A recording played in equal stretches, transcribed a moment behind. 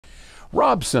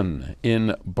Robson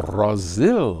in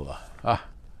Brazil.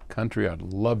 Country I'd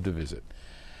love to visit.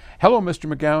 Hello,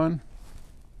 Mr. McGowan.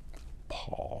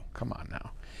 Paul, come on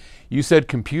now. You said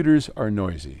computers are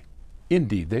noisy.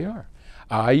 Indeed they are.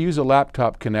 I use a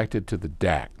laptop connected to the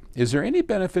DAC. Is there any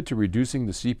benefit to reducing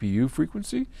the CPU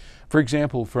frequency? For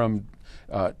example, from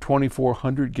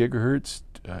 2400 gigahertz,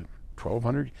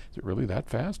 1200? Is it really that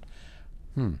fast?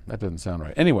 That doesn't sound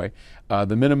right. Anyway,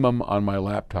 the minimum on my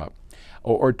laptop.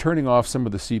 Or turning off some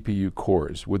of the CPU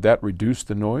cores. Would that reduce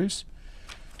the noise?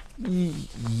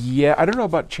 Yeah, I don't know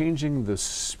about changing the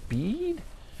speed.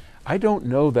 I don't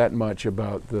know that much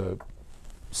about the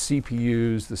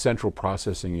CPUs, the central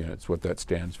processing units, what that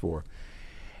stands for.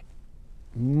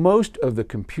 Most of the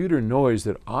computer noise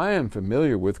that I am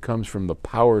familiar with comes from the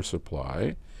power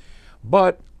supply,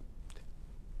 but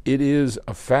it is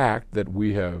a fact that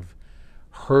we have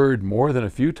heard more than a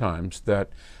few times that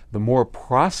the more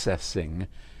processing,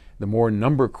 the more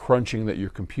number crunching that your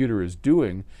computer is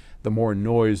doing, the more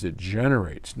noise it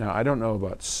generates. Now, I don't know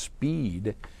about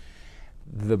speed.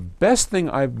 The best thing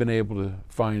I've been able to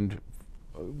find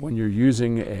when you're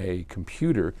using a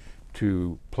computer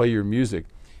to play your music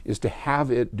is to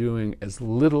have it doing as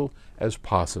little as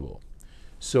possible.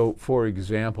 So, for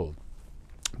example,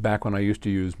 back when I used to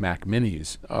use Mac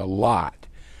Minis a lot,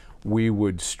 we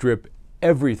would strip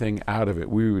everything out of it.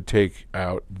 We would take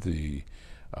out the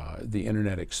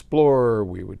Internet Explorer.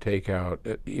 We would take out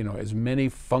as many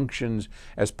functions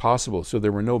as possible, so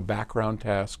there were no background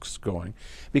tasks going,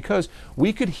 because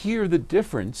we could hear the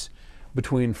difference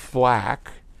between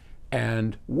FLAC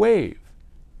and WAVE.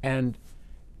 And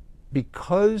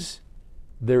because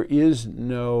there is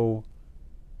no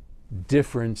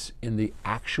difference in the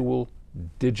actual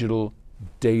digital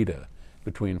data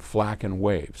between FLAC and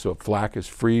WAVE. So FLAC is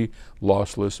free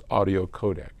lossless audio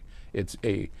codec. It's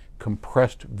a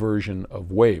compressed version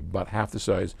of WAVE, about half the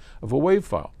size of a WAVE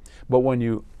file. But when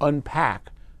you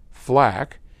unpack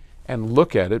FLAC and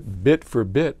look at it bit for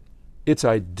bit, it's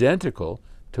identical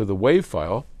to the WAVE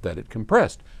file that it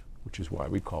compressed, which is why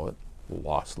we call it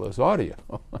lossless audio.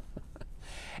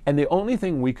 And the only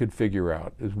thing we could figure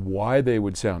out is why they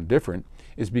would sound different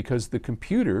is because the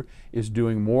computer is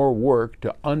doing more work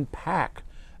to unpack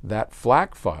that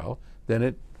FLAC file than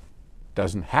it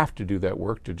doesn't have to do that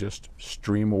work to just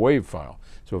stream a WAVE file.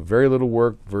 So very little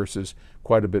work versus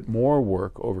quite a bit more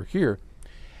work over here.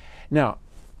 Now,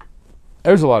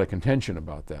 there's a lot of contention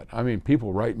about that. I mean,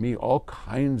 people write me all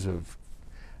kinds of,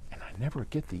 and I never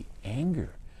get the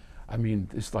anger. I mean,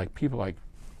 it's like people like,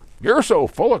 you're so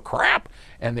full of crap,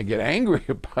 and they get angry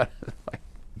about it. Like,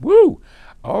 woo,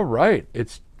 all right,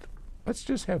 let's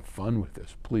just have fun with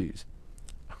this, please.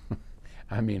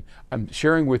 I mean, I'm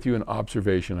sharing with you an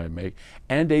observation I make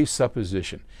and a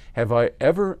supposition. Have I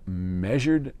ever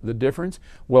measured the difference?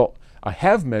 Well, I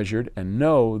have measured and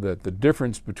know that the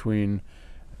difference between,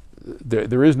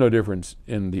 there is no difference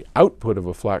in the output of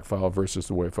a FLAC file versus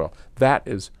the WAVE file. That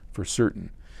is for certain.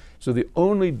 So the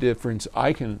only difference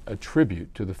I can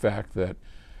attribute to the fact that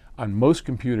on most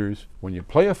computers, when you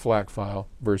play a FLAC file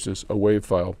versus a WAVE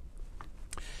file,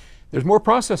 there's more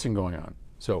processing going on.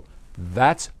 So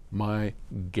that's my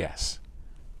guess.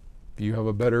 If you have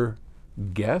a better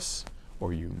guess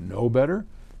or you know better,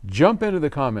 jump into the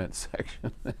comments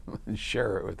section and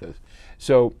share it with us.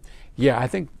 So yeah, I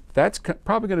think that's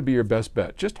probably going to be your best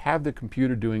bet. Just have the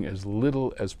computer doing as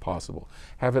little as possible.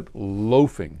 Have it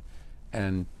loafing,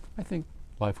 and I think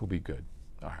life will be good.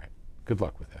 All right, good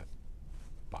luck with that.